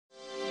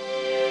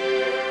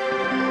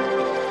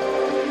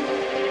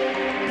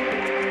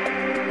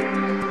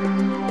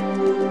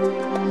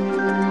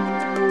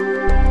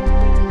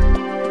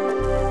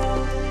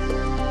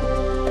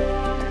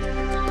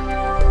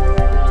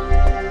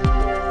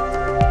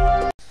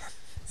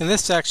In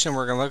this section,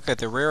 we're going to look at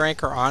the rear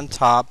anchor on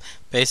top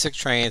basic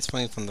training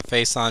swing from the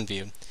face-on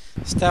view.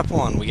 Step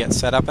 1, we get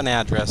set up an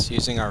address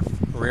using our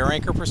rear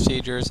anchor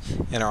procedures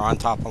and our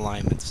on-top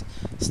alignments.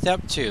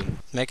 Step 2,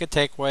 make a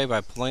takeaway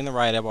by pulling the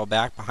right elbow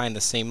back behind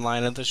the seam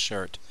line of the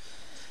shirt.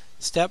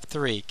 Step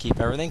 3, keep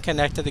everything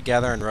connected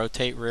together and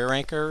rotate rear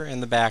anchor in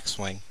the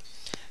backswing.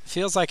 It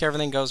feels like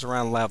everything goes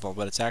around level,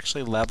 but it's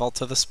actually level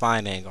to the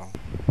spine angle.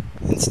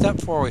 In Step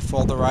 4, we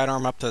fold the right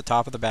arm up to the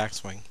top of the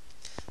backswing.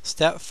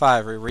 Step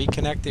 5, we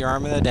reconnect the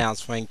arm in the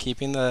downswing,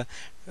 keeping the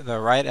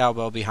right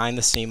elbow behind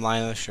the seam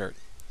line of the shirt.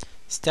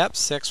 Step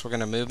 6, we're going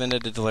to move into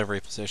the delivery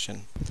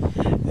position.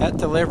 At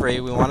delivery,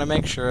 we want to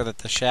make sure that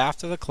the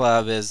shaft of the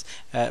club is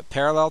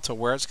parallel to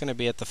where it's going to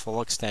be at the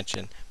full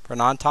extension. For an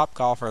on-top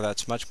golfer,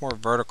 that's much more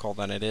vertical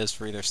than it is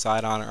for either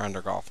side-on or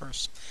under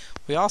golfers.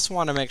 We also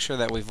want to make sure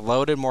that we've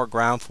loaded more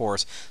ground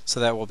force so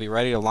that we'll be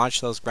ready to launch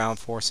those ground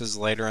forces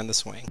later in the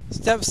swing.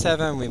 Step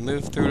 7, we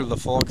move through to the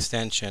full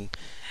extension.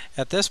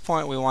 At this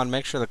point, we want to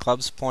make sure the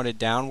club's pointed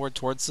downward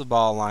towards the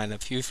ball line a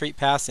few feet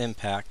past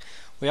impact.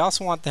 We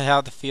also want to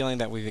have the feeling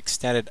that we've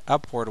extended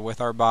upward with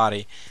our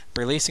body,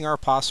 releasing our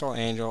postural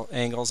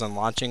angles and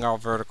launching our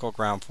vertical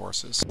ground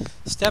forces.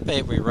 Step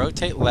 8, we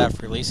rotate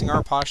left, releasing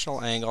our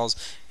postural angles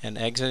and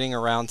exiting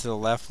around to the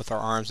left with our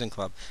arms and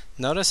club.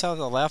 Notice how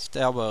the left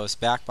elbow is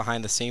back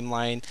behind the seam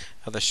line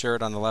of the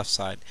shirt on the left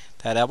side.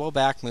 That elbow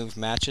back move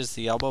matches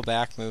the elbow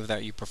back move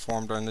that you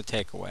performed during the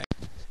takeaway.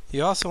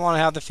 You also want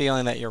to have the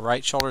feeling that your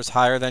right shoulder is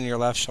higher than your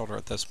left shoulder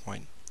at this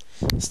point.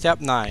 Step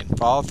 9,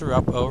 follow through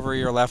up over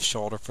your left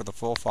shoulder for the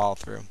full follow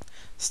through.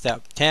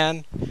 Step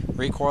 10,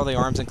 recoil the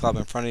arms and club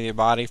in front of your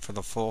body for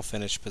the full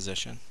finish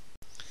position.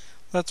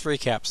 Let's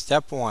recap.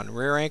 Step 1,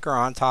 rear anchor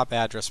on top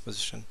address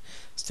position.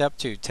 Step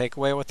 2, take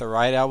away with the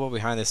right elbow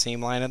behind the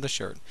seam line of the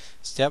shirt.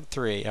 Step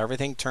 3,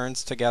 everything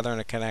turns together in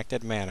a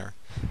connected manner.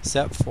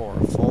 Step 4,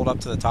 fold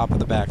up to the top of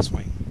the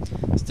backswing.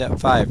 Step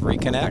 5,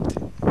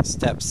 reconnect.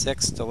 Step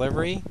 6,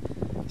 delivery.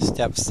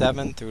 Step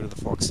 7, through to the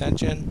full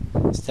extension.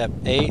 Step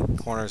 8,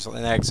 corners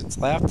and exits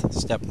left.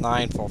 Step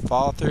 9, full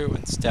follow through.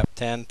 And Step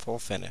 10, full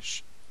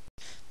finish.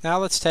 Now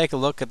let's take a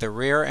look at the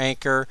rear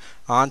anchor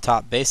on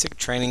top basic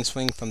training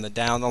swing from the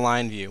down the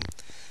line view.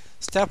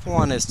 Step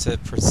 1 is to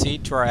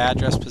proceed to our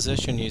address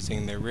position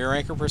using the rear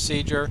anchor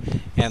procedure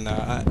and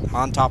the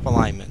on top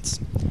alignments.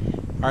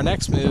 Our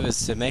next move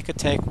is to make a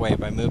takeaway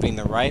by moving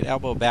the right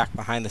elbow back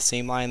behind the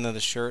seam line of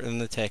the shirt in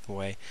the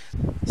takeaway.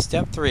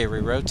 Step 3, we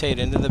rotate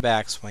into the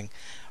backswing.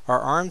 Our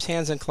arms,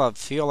 hands, and club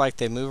feel like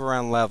they move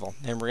around level.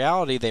 In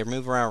reality, they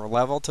move around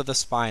level to the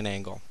spine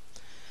angle.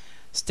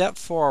 Step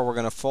 4, we're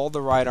going to fold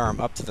the right arm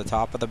up to the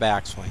top of the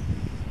backswing.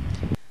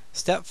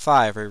 Step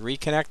 5, we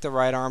reconnect the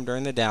right arm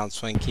during the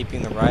downswing,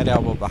 keeping the right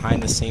elbow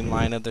behind the seam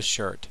line of the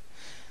shirt.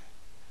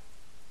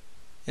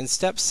 In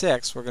Step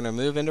 6, we're going to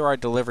move into our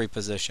delivery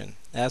position.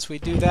 As we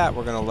do that,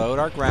 we're going to load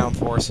our ground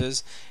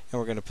forces and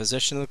we're going to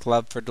position the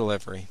club for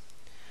delivery.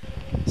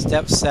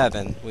 Step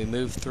 7, we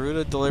move through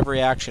the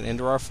delivery action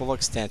into our full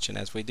extension.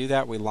 As we do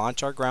that, we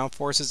launch our ground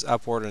forces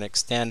upward and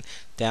extend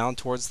down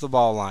towards the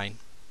ball line.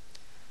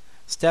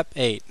 Step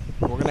 8,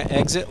 we're going to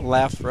exit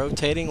left,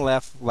 rotating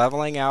left,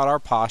 leveling out our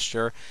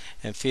posture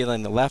and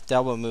feeling the left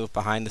elbow move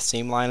behind the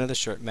seam line of the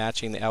shirt,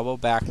 matching the elbow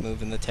back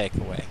move in the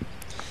takeaway.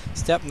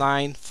 Step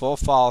 9, full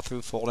follow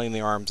through, folding the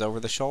arms over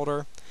the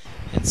shoulder.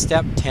 And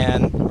Step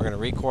 10, we're going to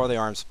recoil the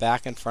arms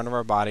back in front of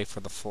our body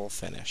for the full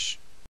finish.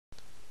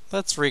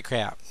 Let's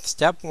recap.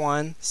 Step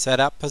 1, set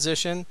up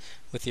position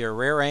with your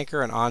rear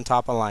anchor and on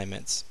top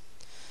alignments.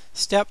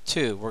 Step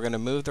 2, we're going to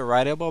move the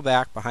right elbow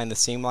back behind the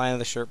seam line of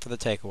the shirt for the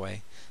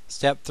takeaway.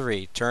 Step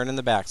 3, turn in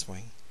the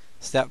backswing.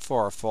 Step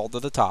 4, fold to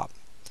the top.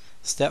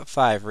 Step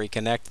 5,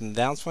 reconnect in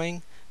the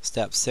downswing.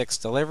 Step 6,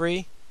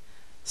 delivery.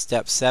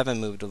 Step 7,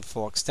 move to the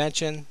full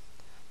extension.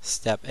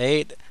 Step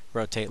 8,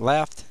 rotate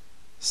left.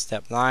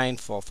 Step 9,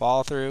 full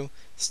follow through.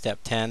 Step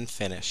 10,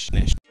 finish.